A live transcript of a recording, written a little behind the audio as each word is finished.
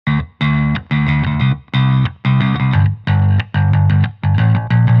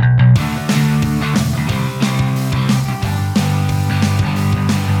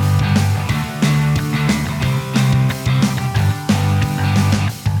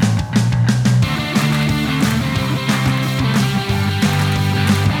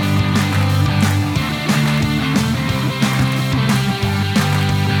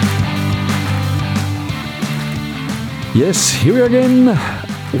Yes, here we are again.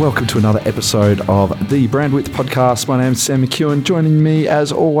 Welcome to another episode of the Brand Width Podcast. My name's Sam McEwen. Joining me,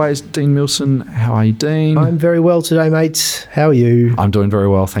 as always, Dean Milson. How are you, Dean? I'm very well today, mates. How are you? I'm doing very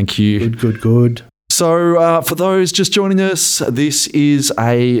well, thank you. Good. So for those just joining us, this is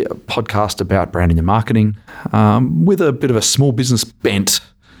a podcast about branding and marketing with a bit of a small business bent,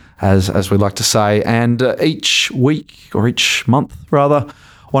 as we like to say. And each week, or each month rather,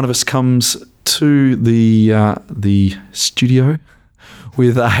 one of us comes to the studio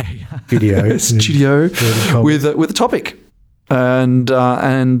with a studio with a topic, and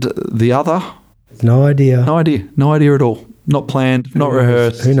the other no idea at all, not planned, not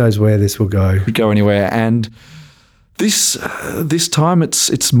rehearsed. Who knows where this will go? Could go anywhere. And this time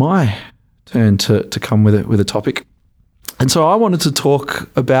it's my turn to come with a topic, and so I wanted to talk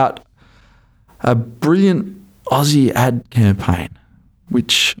about a brilliant Aussie ad campaign,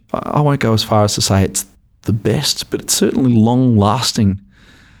 which I won't go as far as to say it's the best, but it's certainly long-lasting.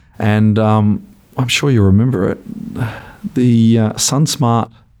 And I'm sure you remember it. The SunSmart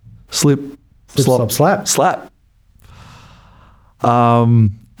Slip, Slop, Slap. I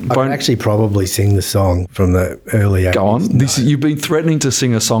can actually probably sing the song from the early 80s. Go on. No. You've been threatening to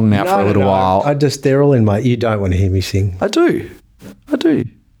sing a song now for a little while. They're all in my... You don't want to hear me sing. I do.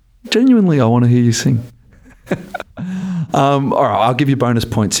 Genuinely, I want to hear you sing. All right, I'll give you bonus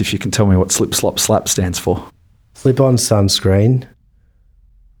points if you can tell me what Slip, Slop, Slap stands for. Slip on sunscreen.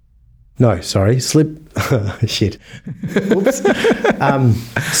 No, sorry. Slip... Shit. Oops.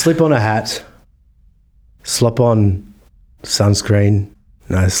 Slip on a hat. Slop on sunscreen.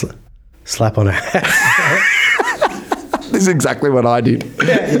 No, slap on a hat. This is exactly what I did.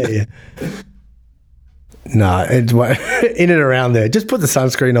 Yeah. No, it's in and around there. Just put the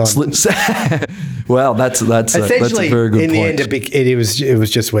sunscreen on. Well, that's a very good point. In the end, it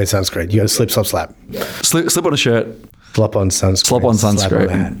was just wear sunscreen. You got to slip, slop, slap. Slip on a shirt. Slop on sunscreen. Slop on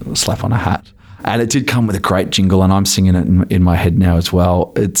sunscreen. Slap on a hat. And it did come with a great jingle, and I'm singing it in my head now as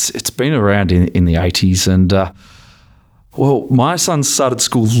well. It's been around in the 80s, and well, my son started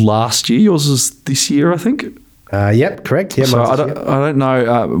school last year. Yours is this year, I think. Yep, correct. Yeah, so I don't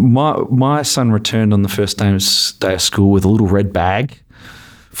know. My son returned on the first day of school with a little red bag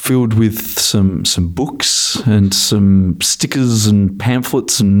filled with some books and some stickers and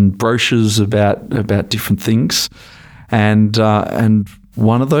pamphlets and brochures about different things, and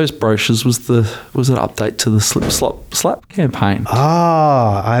one of those brochures was an update to the Slip Slop Slap campaign.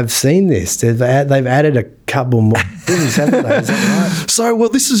 Ah, I've seen this. They've added a couple more things, haven't they? Is that right? So, well,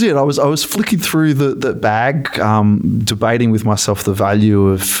 this is it. I was flicking through the bag, debating with myself the value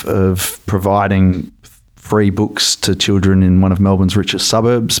of providing free books to children in one of Melbourne's richest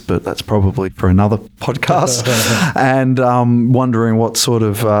suburbs, but that's probably for another podcast. And wondering what sort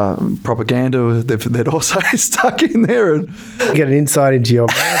of propaganda they'd also stuck in there. And get an insight into your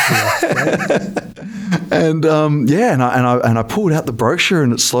mind. And I pulled out the brochure,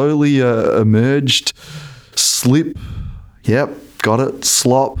 and it slowly emerged. Slip, yep, got it.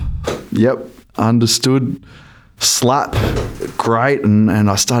 Slop, yep, understood. Slap, great. And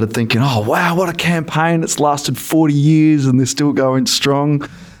I started thinking, oh, wow, what a campaign. It's lasted 40 years and they're still going strong.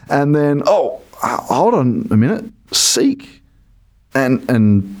 And then, hold on a minute. Seek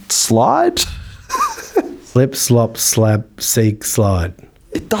and slide. Slip, slop, slap, seek, slide.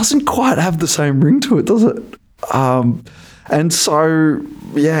 It doesn't quite have the same ring to it, does it? And so,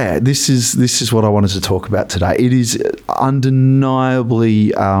 yeah, this is what I wanted to talk about today. It is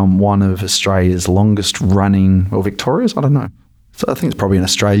undeniably one of Australia's longest running, or Victoria's, I don't know. So I think it's probably an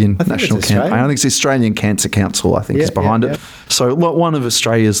Australian national campaign. I think it's the Australian Cancer Council, I think, is behind it. So one of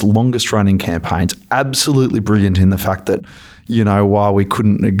Australia's longest running campaigns, absolutely brilliant in the fact that, you know, while we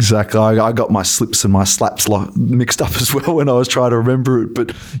couldn't exactly, I got my slips and my slaps mixed up as well when I was trying to remember it.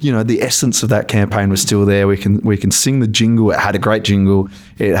 But, you know, the essence of that campaign was still there. We can sing the jingle. It had a great jingle.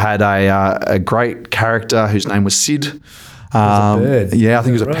 It had a great character whose name was Sid. A bird. Yeah, I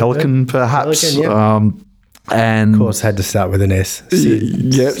think it was a pelican, perhaps. Pelican, yep. And of course, had to start with an S.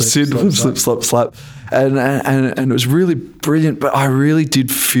 Sid from Slip, Slop, Slap. And it was really brilliant, but I really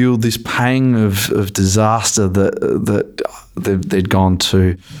did feel this pang of disaster that they'd gone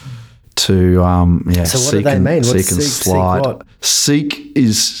to So what seek do they and mean? seek and slide. Seek what? Seek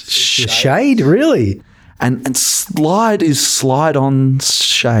is Shade, really? and slide is slide on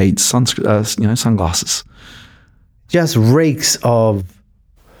shades, sunglasses. Just reeks of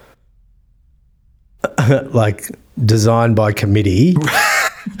like designed by committee.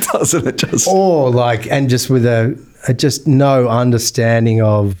 Doesn't it just? Or like, and just with just no understanding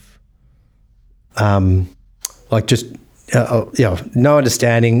of, no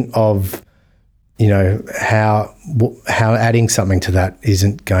understanding of, how how adding something to that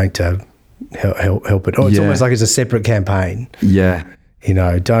isn't going to help it. Or it's almost like it's a separate campaign. Yeah.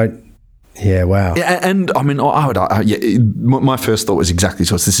 Wow. Yeah, and I mean, my first thought was exactly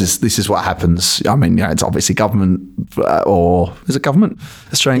so. This is what happens. I mean, it's obviously government, or is it government?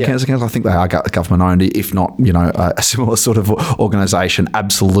 Australian Cancer Council. I think they are government owned, if not, a similar sort of organisation.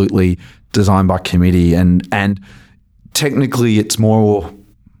 Absolutely designed by committee, and technically, it's more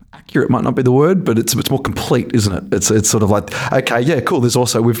accurate. Might not be the word, but it's more complete, isn't it? It's sort of like, okay, yeah, cool. There's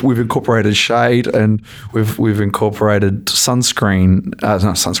also we've incorporated shade, and we've incorporated sunglasses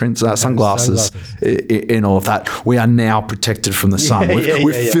in all of that. We are now protected from the sun.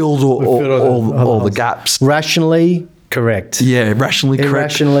 We've filled all the gaps. Rationally correct. Yeah, rationally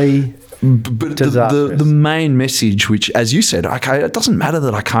correct. Irrationally. But the main message, which, as you said, okay, it doesn't matter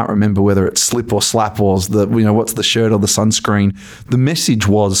that I can't remember whether it's slip or slap or what's the shirt or the sunscreen. The message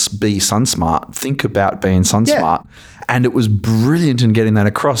was be sun smart. Think about being sun smart. And it was brilliant in getting that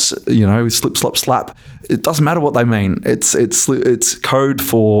across. Slip, slop, slap. It doesn't matter what they mean. It's code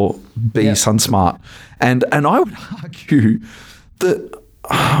for be sun smart. And I would argue that,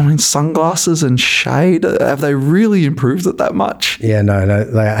 sunglasses and shade, have they really improved it that much? Yeah, no,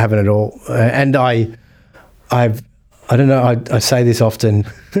 they haven't at all. And I don't know, I say this often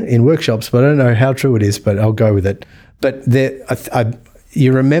in workshops, but I don't know how true it is, but I'll go with it. But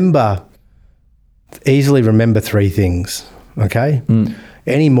you easily remember three things, okay?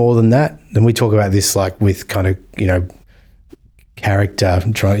 Any more than that, then we talk about this like with kind of, character,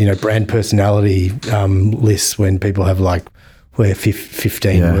 brand personality lists when people have like,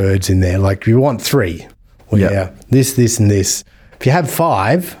 15 words in there. Like you want three. This, and this. If you have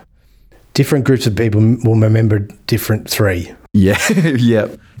 5, different groups of people will remember different 3. Yeah, yeah.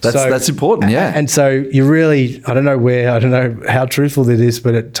 That's important, yeah. And so you really, I don't know how truthful it is,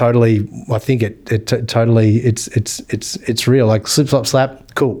 but it totally, I think it's real. Like slip, slop,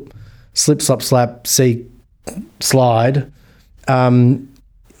 slap, cool. Slip, slop, slap, slide.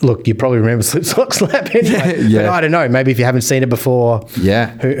 Look, you probably remember slip, slop, slap anyway. Yeah. But I don't know. Maybe if you haven't seen it before.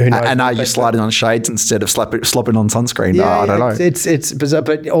 Yeah. Who knows? And are you sliding on shades instead of slopping on sunscreen? Yeah, I don't know. It's bizarre.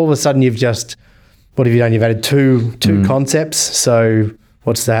 But all of a sudden you've just, what have you done? You've added two concepts. So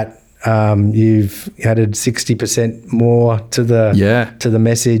what's that? You've added 60% more to the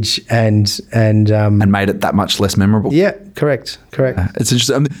message and made it that much less memorable. Yeah, correct. It's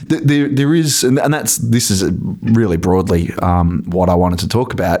interesting. There is, and this is really broadly what I wanted to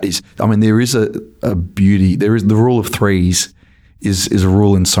talk about is, there is a beauty. There is the rule of threes is a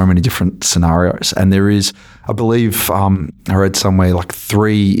rule in so many different scenarios, and there is, I believe, I read somewhere like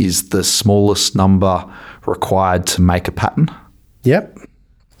 3 is the smallest number required to make a pattern. Yep.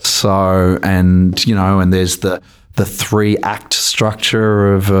 So, and there's the 3-act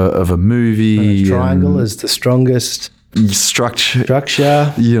structure of a movie. And a triangle is the strongest structure. So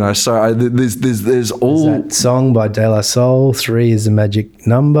there's all that song by De La Soul. 3 is the magic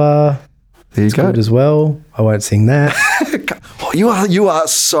number. There you go. Good as well. I won't sing that. You are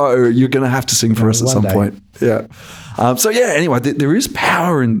so, you're going to have to sing for us at some point. Yeah. Anyway, there is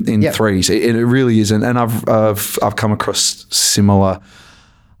power in threes. It really is, and I've come across similar.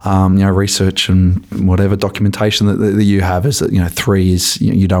 Research and whatever documentation that you have is that 3 is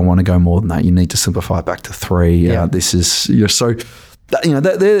you don't want to go more than that. You need to simplify it back to 3. Yeah. This is so.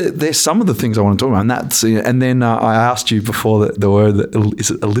 There's some of the things I want to talk about, and that's and then I asked you before the word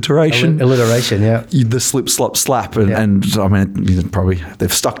is it alliteration? Alliteration, yeah. The slip, slop, slap, and probably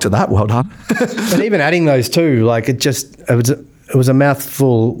they've stuck to that. Well done. But even adding those two, like it was a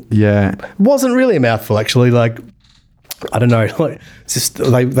mouthful. Yeah, it wasn't really a mouthful actually. Like. I don't know. Like, it's just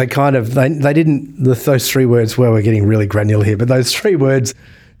they didn't. Those 3 words. Well, we're getting really granular here, but those 3 words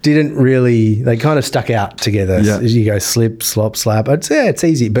didn't really. They kind of stuck out together. Yeah. As you go slip, slop, slap. It's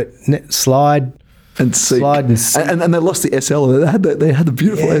easy, but slide and slide and they lost the SL. They had the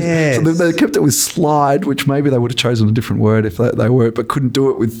beautiful S. So they kept it with slide, which maybe they would have chosen a different word if they were, but couldn't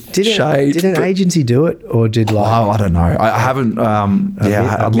do it with shade. Did an agency do it, or did like? Oh, I don't know. I haven't.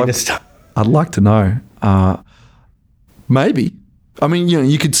 I'd like to know. Maybe.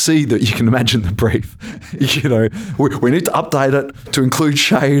 You could see that. You can imagine the brief. We need to update it to include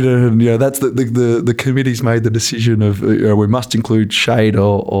shade, and that's the committee's made the decision of we must include shade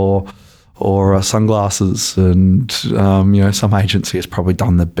or sunglasses, and some agency has probably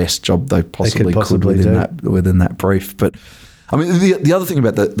done the best job they possibly could within that brief. But the other thing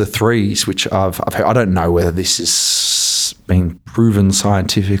about the threes, which I've heard, I don't know whether this is being proven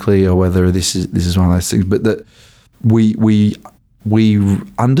scientifically or whether this is one of those things, but that. We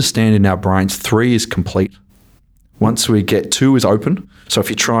understand in our brains 3 is complete. Once we get 2 is open. So if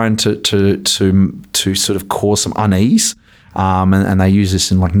you're trying to sort of cause some unease, and they use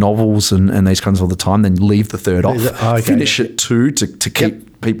this in like novels and these kinds all the time, then leave the 3rd off. Okay. Finish at 2 to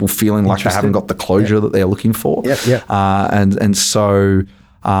keep people feeling like they haven't got the closure that they're looking for. And so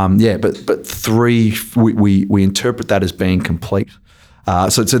but 3 we interpret that as being complete.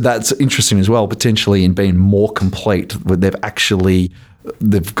 So that's interesting as well. Potentially in being more complete,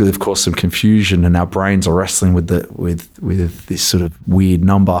 they've caused some confusion, and our brains are wrestling with this sort of weird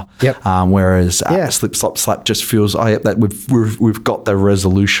number. Whereas slip, slop, slap just feels that we've got the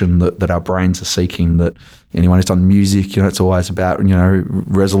resolution that our brains are seeking. That anyone who's done music, it's always about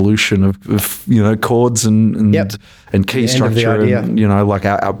resolution of chords and key structure, and like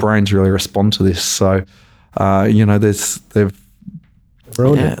our brains really respond to this. So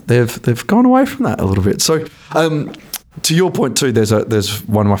they've gone away from that a little bit. So. To your point too, there's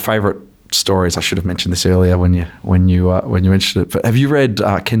one of my favourite stories. I should have mentioned this earlier when you mentioned it. But have you read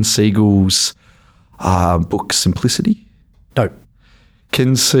Ken Siegel's book Simplicity? No.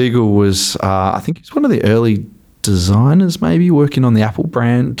 Ken Siegel was, I think he's one of the early designers, maybe working on the Apple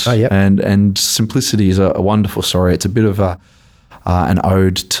brand. Oh, yep. And Simplicity is a wonderful story. It's a bit of an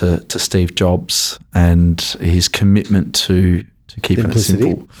ode to Steve Jobs and his commitment to keeping it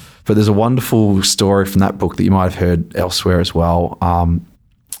simple. But there's a wonderful story from that book that you might have heard elsewhere as well,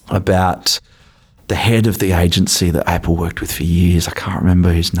 about the head of the agency that Apple worked with for years. I can't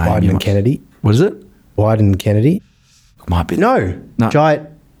remember his name. Wyden and Kennedy. What is it? Wyden and Kennedy. Might be. No.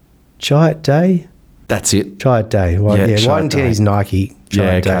 Chiat Day. That's it. Chiat Day. Wyden and Kennedy's Nike.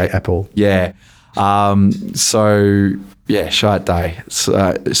 Chiat Day, Apple. Yeah. Chiat Day.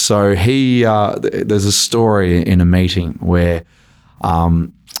 So he, there's a story in a meeting where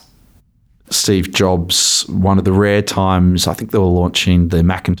Steve Jobs, one of the rare times, I think they were launching the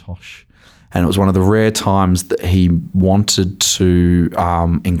Macintosh, and it was one of the rare times that he wanted to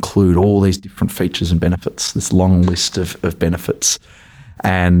include all these different features and benefits, this long list of benefits.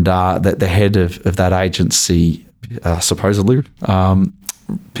 And that the head of that agency supposedly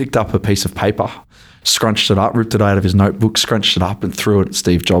picked up a piece of paper, scrunched it up, ripped it out of his notebook, scrunched it up and threw it at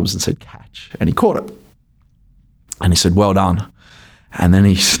Steve Jobs and said, "Catch." And he caught it. And he said, "Well done." And then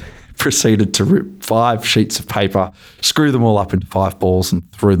he proceeded to rip 5 sheets of paper, screw them all up into 5 balls and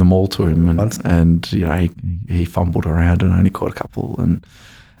threw them all to him. And he fumbled around and only caught a couple. And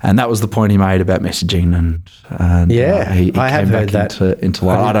that was the point he made about messaging. And he I have came heard back that. into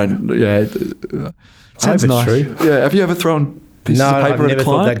light. Sounds nice. True. Yeah. Have you ever thrown pieces of paper I've at a never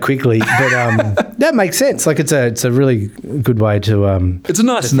thought client? that quickly, but that makes sense. Like it's a really good way to. It's a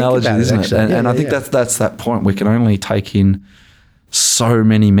nice analogy, isn't it? And I think that's that point. We can only take in so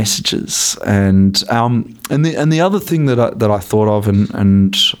many messages, and the other thing that I thought of,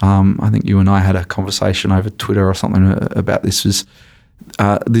 and I think you and I had a conversation over Twitter or something about this, was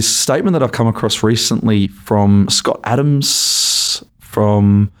this statement that I've come across recently from Scott Adams,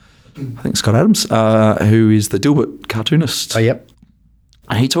 who is the Dilbert cartoonist. Oh, yep.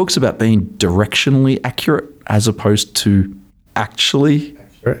 And he talks about being directionally accurate as opposed to actually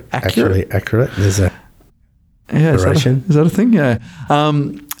accurate. There's a is that a thing? Yeah.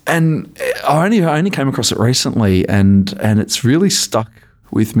 And I only came across it recently, and it's really stuck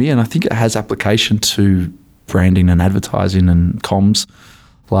with me, and I think it has application to branding and advertising and comms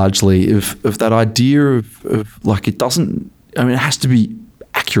largely, of that idea of like it doesn't, I mean, it has to be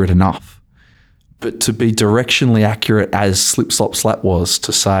accurate enough, but to be directionally accurate as Slip, Slop, Slap was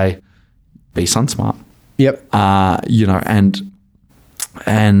to say, be sun smart. Yep.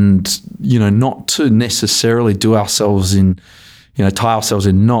 And not to necessarily do ourselves in, tie ourselves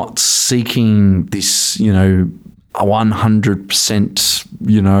in knots seeking this,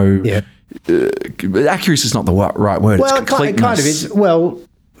 100%, accuracy is not the right word. Well, it's completeness. it kind of is. Well,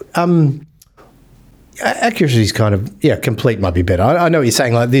 accuracy is kind of, complete might be better. I know what you're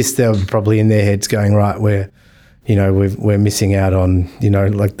saying. Like this, they're probably in their heads going, right, we're missing out on,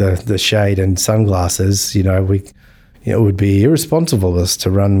 like the shade and sunglasses, it would be irresponsible of us to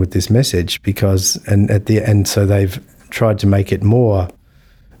run with this message because, so they've tried to make it more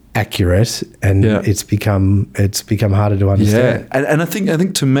accurate, and it's become harder to understand. Yeah, and I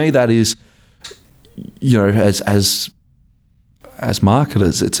think to me that is, as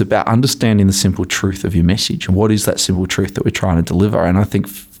marketers, it's about understanding the simple truth of your message and what is that simple truth that we're trying to deliver. And I think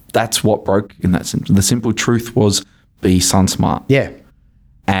that's what broke in that simple. The simple truth was be sun smart. Yeah,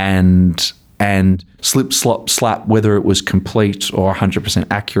 and Slip, Slop, Slap, whether it was complete or 100%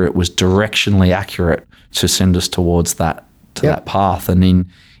 accurate, was directionally accurate to send us towards that path. And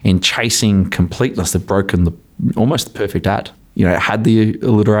in chasing completeness, they've broken almost the perfect ad. It had the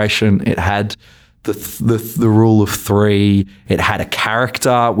alliteration, it had the rule of three. It had a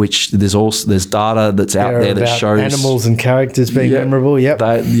character, which there's data that's out there that shows animals and characters being memorable. Yep.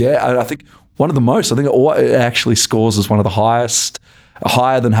 I think one of the most. I think it actually scores as one of the highest,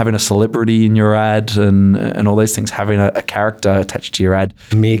 higher than having a celebrity in your ad and all these things. Having a character attached to your ad,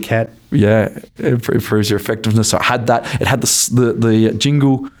 meerkat. Yeah, it improves your effectiveness. So it had that. It had the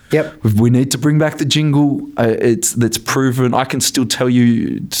jingle. Yep. We need to bring back the jingle. That's proven. I can still tell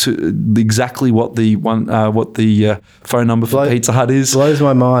you exactly what the phone number for Pizza Hut is. Blows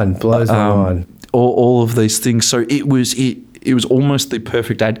my mind. All of these things. So it was almost the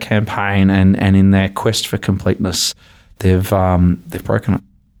perfect ad campaign, and in their quest for completeness, they've broken it.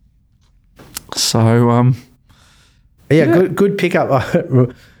 So good pickup.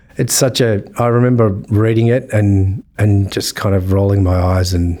 It's such I remember reading it and just kind of rolling my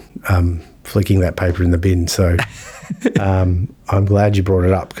eyes and flicking that paper in the bin. So I'm glad you brought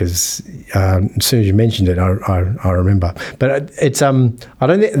it up, because as soon as you mentioned it, I remember. But it's I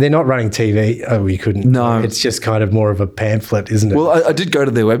don't think they're not running TV. Oh, you couldn't. No, it's just kind of more of a pamphlet, isn't it? Well, I did go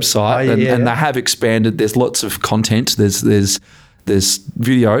to their website, and they have expanded. There's lots of content. There's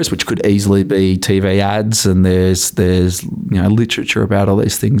videos which could easily be TV ads, and there's literature about all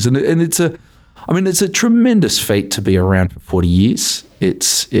these things, and it's a tremendous feat to be around for 40 years.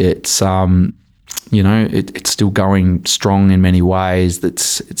 It's still going strong in many ways.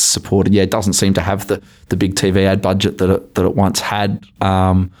 It's supported. Yeah, it doesn't seem to have the big TV ad budget that it once had.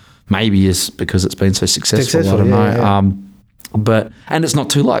 Maybe is because it's been so successful. I don't know. But it's not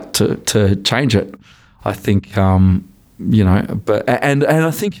too late to change it. I think. But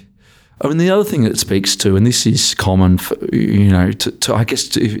I think, the other thing that it speaks to, and this is common for, to I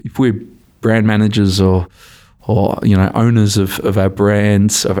guess if we're brand managers or owners of our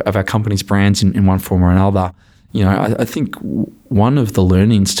brands, of our company's brands in one form or another, I think one of the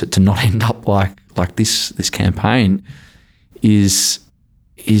learnings to not end up like this campaign is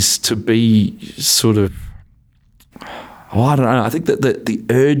to be sort of, I don't know. I think that the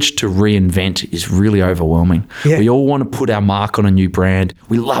urge to reinvent is really overwhelming. Yeah. We all want to put our mark on a new brand.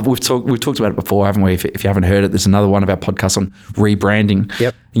 We've talked about it before, haven't we? If you haven't heard it, there's another one of our podcasts on rebranding.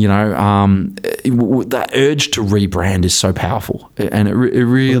 Yep. That urge to rebrand is so powerful, and it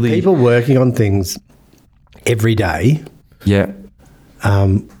really people working on things every day. Yeah.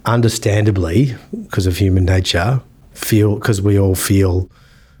 Understandably, because of human nature, because we all feel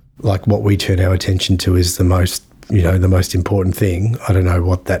like what we turn our attention to is the most important thing. I don't know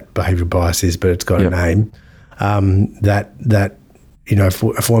what that behavioural bias is, but it's got a name.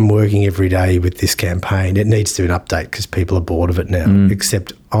 If I'm working every day with this campaign, it needs to be an update because people are bored of it now.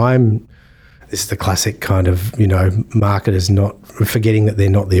 Except this is the classic kind of, marketers not forgetting that they're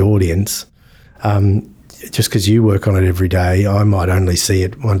not the audience. Just because you work on it every day, I might only see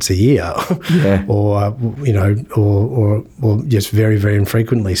it once a year, or just very, very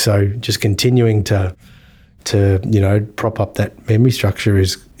infrequently. So just continuing to prop up that memory structure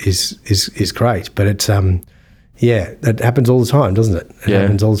is great. But it's that happens all the time, doesn't it? It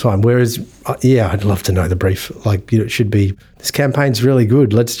happens all the time. Whereas I'd love to know the brief. Like, it should be, this campaign's really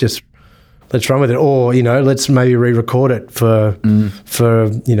good. Let's run with it, or let's maybe re-record it for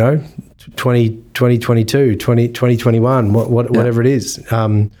 2022, 2021, whatever it is.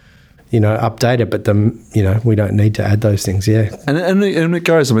 Update it, but we don't need to add those things. Yeah. And it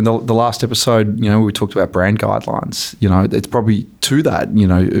goes, the last episode, we talked about brand guidelines, it's probably to that,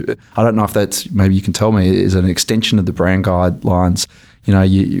 I don't know if that's, maybe you can tell me, is an extension of the brand guidelines.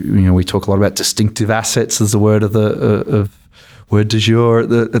 We talk a lot about distinctive assets as the word of word du jour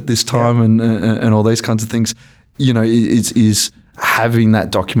at this time, and all these kinds of things, is having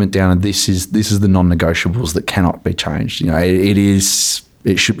that document down, and this is the non-negotiables that cannot be changed.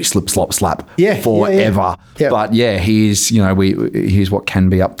 It should be slip, slop, slap forever. Yeah. But here's what can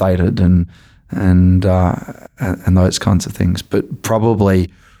be updated and those kinds of things. But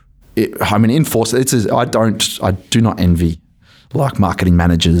probably, enforce it. I do not envy like marketing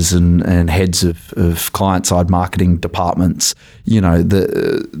managers and heads of client side marketing departments.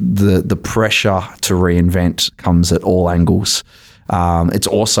 The pressure to reinvent comes at all angles. It's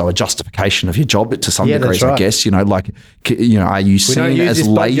also a justification of your job to some degrees, right. I guess. Are you seen as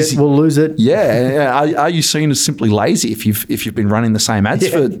lazy? We'll lose it. Yeah. Are you seen as simply lazy if you've been running the same ads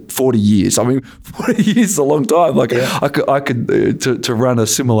for 40 years? 40 years is a long time. I could to run a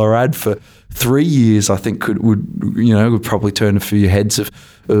similar ad for 3 years, I think would probably turn a few heads of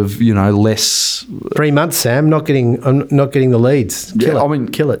less. 3 months, Sam. I'm not getting the leads.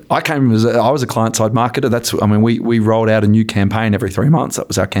 Kill it. I was a client side marketer. We rolled out a new campaign every 3 months. That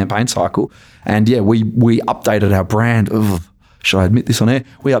was our campaign cycle, and we updated our brand should I admit this on air?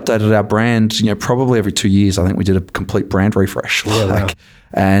 We updated our brand, probably every 2 years. I think we did a complete brand refresh. Yeah, wow.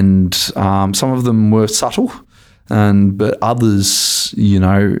 And some of them were subtle, but others,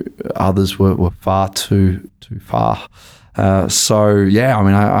 others were far too far. I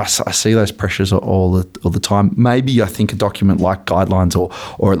see those pressures all the time. Maybe I think a document like guidelines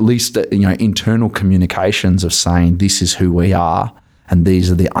or at least internal communications of saying this is who we are and these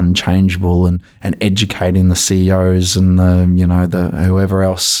are the unchangeable, and educating the CEOs and the whoever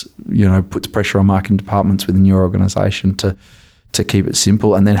else puts pressure on marketing departments within your organisation to keep it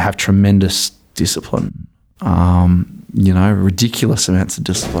simple, and then have tremendous discipline. Ridiculous amounts of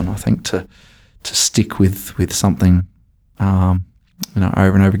discipline, I think, to stick with something. Over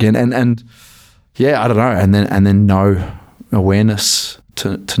and over again, and I don't know, and then no awareness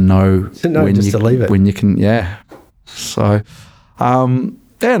to know when just to leave it when you can, So, I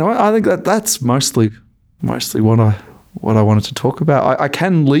think that's mostly what I wanted to talk about. I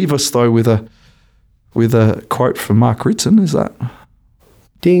can leave us though with a quote from Mark Ritson. Is that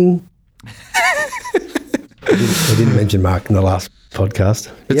ding? I didn't mention Mark in the last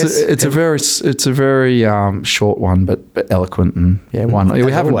podcast. It's a very short one, but eloquent, and one.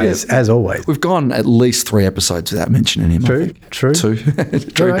 We haven't as always. We've gone at least 3 episodes without mentioning him. True. 2.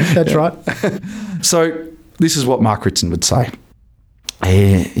 True. No, that's right. So this is what Mark Ritson would say.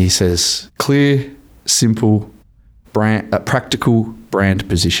 He says, clear, simple, practical brand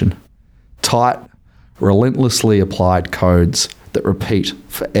position, tight, relentlessly applied codes that repeat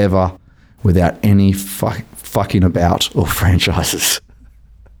forever without any fucking about or franchises.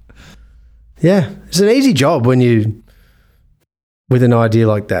 Yeah, it's an easy job when you with an idea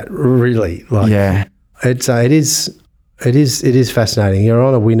like that. Really, it is fascinating. You're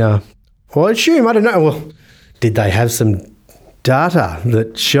on a winner. Well, I assume, I don't know. Well, did they have some data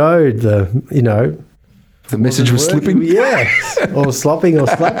that showed the message was slipping? Yes, or slopping or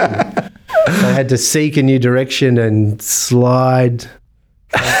slapping. They had to seek a new direction and slide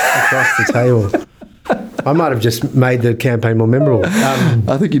across the table. I might have just made the campaign more memorable.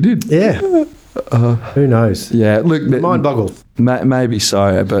 I think you did. Yeah. Who knows? Yeah. Look, mind boggled. Maybe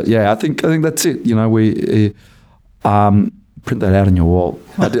so, but I think that's it. We print that out on your wall.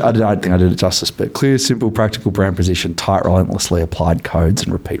 I don't think I did it justice, but clear, simple, practical brand position, tight, relentlessly applied codes,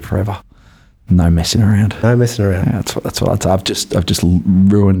 and repeat forever. No messing around. No messing around. Yeah, that's what I've just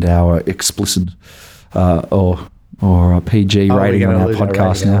ruined our explicit or a PG rating on our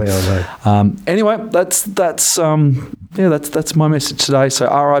podcast now. Anyway, that's my message today. So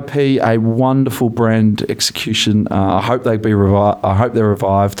RIP, a wonderful brand execution. I hope they're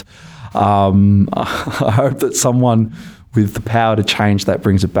revived. I hope that someone with the power to change that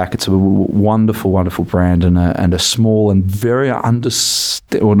brings it back. It's a wonderful, wonderful brand and a small and very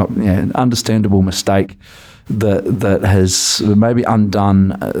understandable mistake that has maybe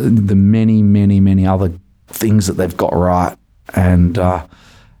undone the many, many, many other things that they've got right, and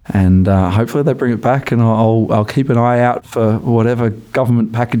hopefully they bring it back, and I'll keep an eye out for whatever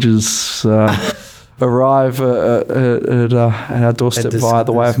government packages arrive at our doorstep via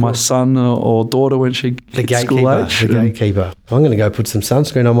the way of my son or daughter when she hits school age. The gatekeeper. I'm going to go put some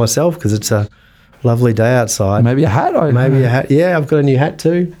sunscreen on myself because it's a lovely day outside. Maybe a hat. Maybe a hat. Yeah, I've got a new hat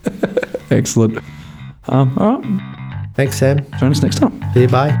too. Excellent. All right. Thanks, Sam. Join us next time. See you.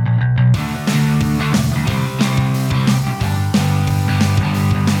 Bye.